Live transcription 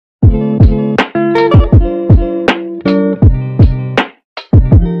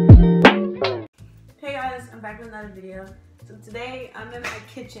today I'm in my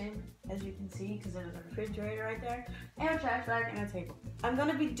kitchen, as you can see, because there's a refrigerator right there, and a trash bag and a table. I'm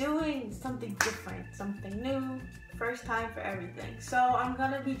gonna be doing something different, something new, first time for everything. So I'm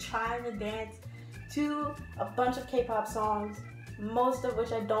gonna be trying to dance to a bunch of K-pop songs, most of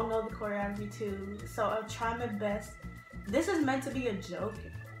which I don't know the choreography to, so I'll try my best. This is meant to be a joke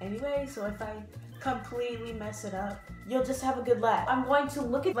anyway, so if I completely mess it up, you'll just have a good laugh. I'm going to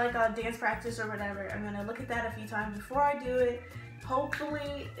look at like a dance practice or whatever. I'm gonna look at that a few times before I do it.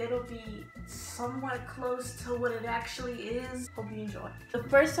 Hopefully it'll be somewhat close to what it actually is. Hope you enjoy. The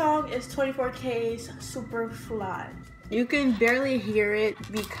first song is 24K's Superfly. You can barely hear it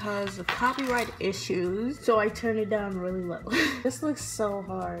because of copyright issues, so I turned it down really low. This looks so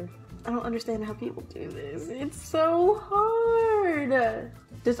hard. I don't understand how people do this. It's so hard.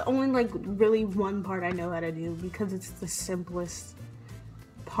 There's only like really one part I know how to do because it's the simplest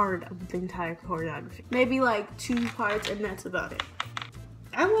part of the entire choreography. Maybe like 2 parts and that's about it.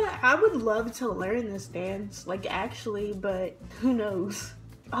 I would love to learn this dance, like actually, but who knows?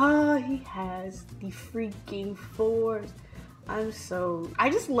 Oh, he has the freaking force. I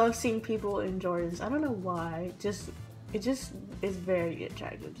just love seeing people in Jordans. I don't know why. It just is very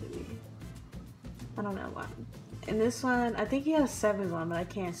attractive to me. I don't know why. And this one, I think he has 7s on, but I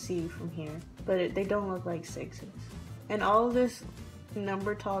can't see from here. But they don't look like 6s. And all of this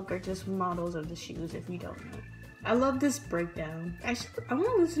number talk are just models of the shoes, if you don't know. I love this breakdown. I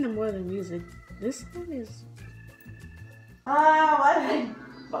want to listen to more of the music. This one is... why did I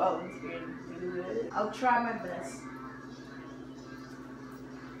volunteer to do this? I'll try my best.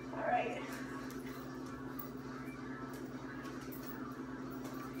 Alright.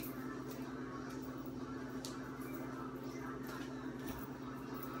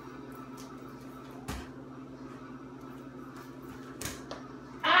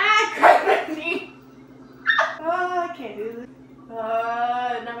 I can't do this.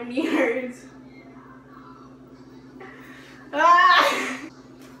 Now my knee hurts.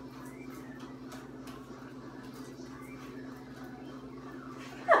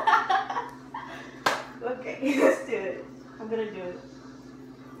 Okay, let's do it. I'm gonna do it.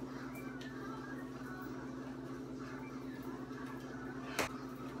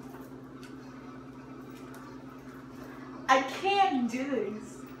 I can't do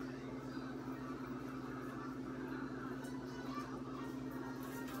this.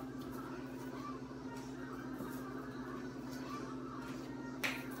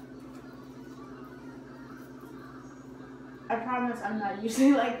 I promise I'm not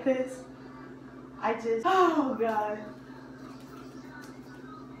usually like this. Oh god.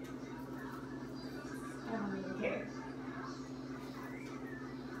 I don't even care.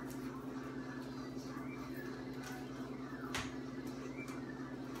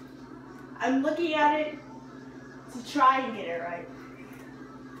 I'm looking at it to try and get it right.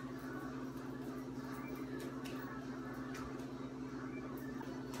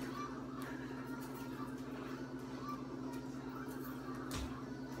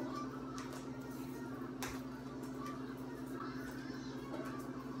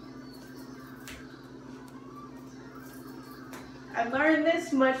 I learned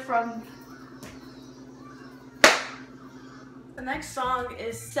this much from... The next song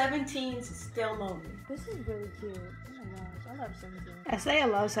is 17's Still Lonely. This is really cute. Oh my gosh, I love 17. I say I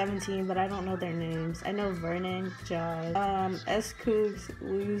love 17, but I don't know their names. I know Vernon, Jai, S-Coops,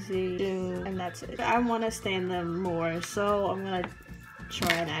 Woozy, June, and that's it. I want to stand them more, so I'm gonna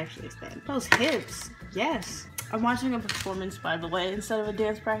try and actually stand. Those hips, yes. I'm watching a performance, by the way, instead of a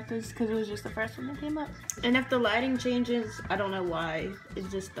dance practice, because it was just the first one that came up. And if the lighting changes, I don't know why, it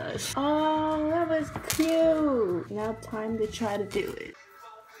just does. Oh, that was cute. Now time to try to do it.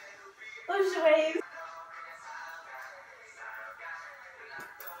 Push waves.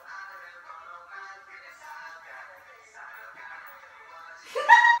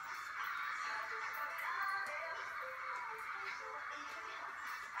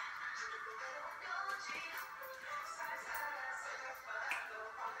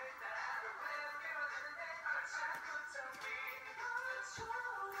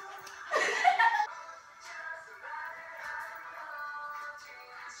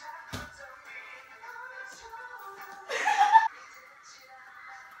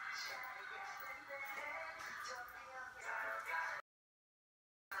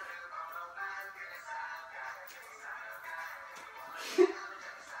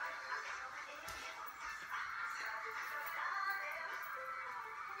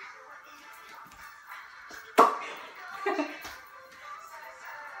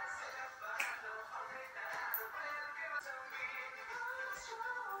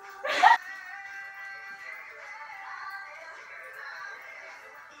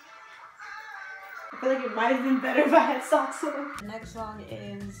 feel like it might have been better if I had socks on. The next song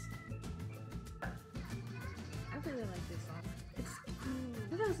is... I really like this song. It's cool.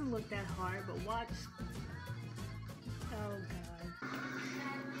 It doesn't look that hard, but watch. Oh god.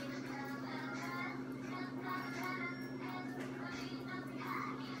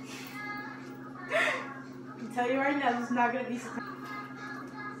 I tell you right now, this is not gonna be.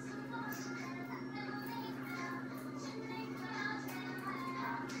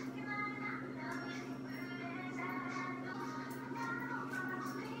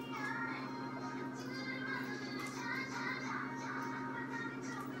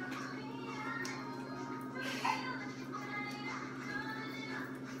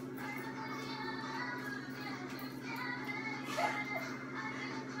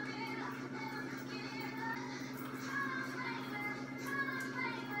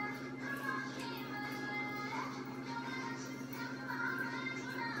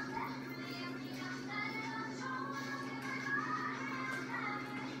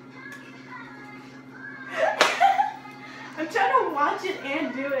 I'm trying to watch it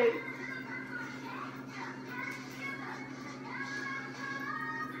and do it.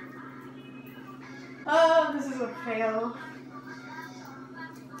 Oh, this is a fail.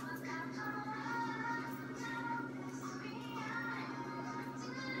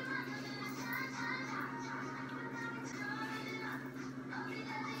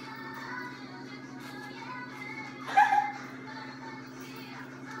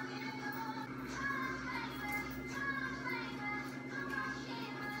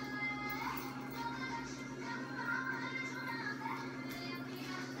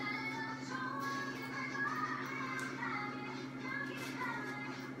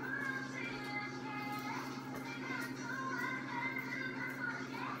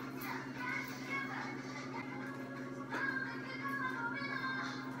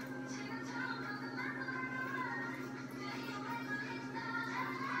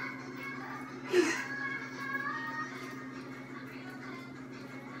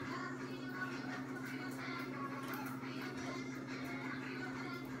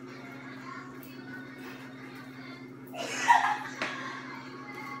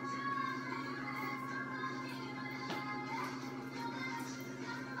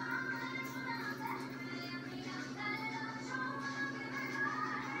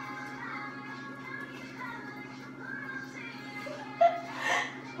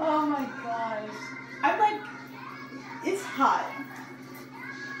 Oh my gosh. I'm like, it's hot.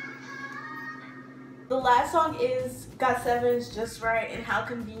 The last song is GOT7's Just Right, and how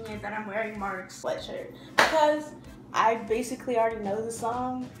convenient that I'm wearing Mark's sweatshirt. Because I basically already know the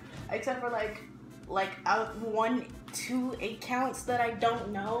song, except for like out 1, 2, 8 counts that I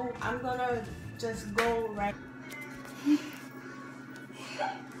don't know. I'm gonna just go right.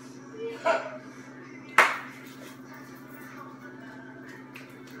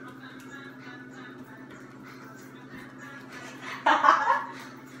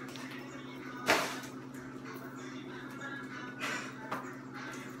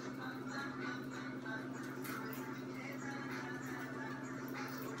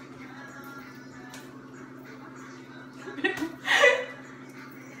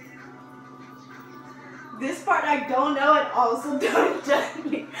 This part I don't know, and also don't judge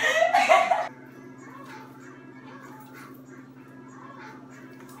me.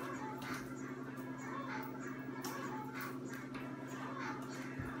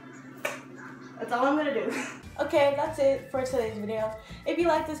 That's all I'm gonna do. Okay, that's it for today's video. If you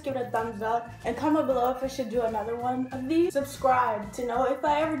like this, give it a thumbs up and comment below if I should do another one of these. Subscribe to know if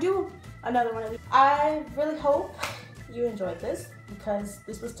I ever do another one of these. I really hope you enjoyed this because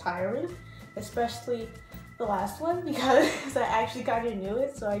this was tiring, especially the last one because I actually kind of knew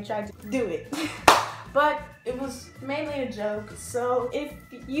it, so I tried to do it. But it was mainly a joke, so if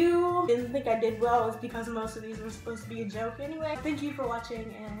you didn't think I did well, it's because most of these were supposed to be a joke anyway. Thank you for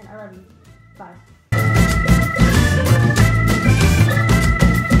watching, and I love you. Bye.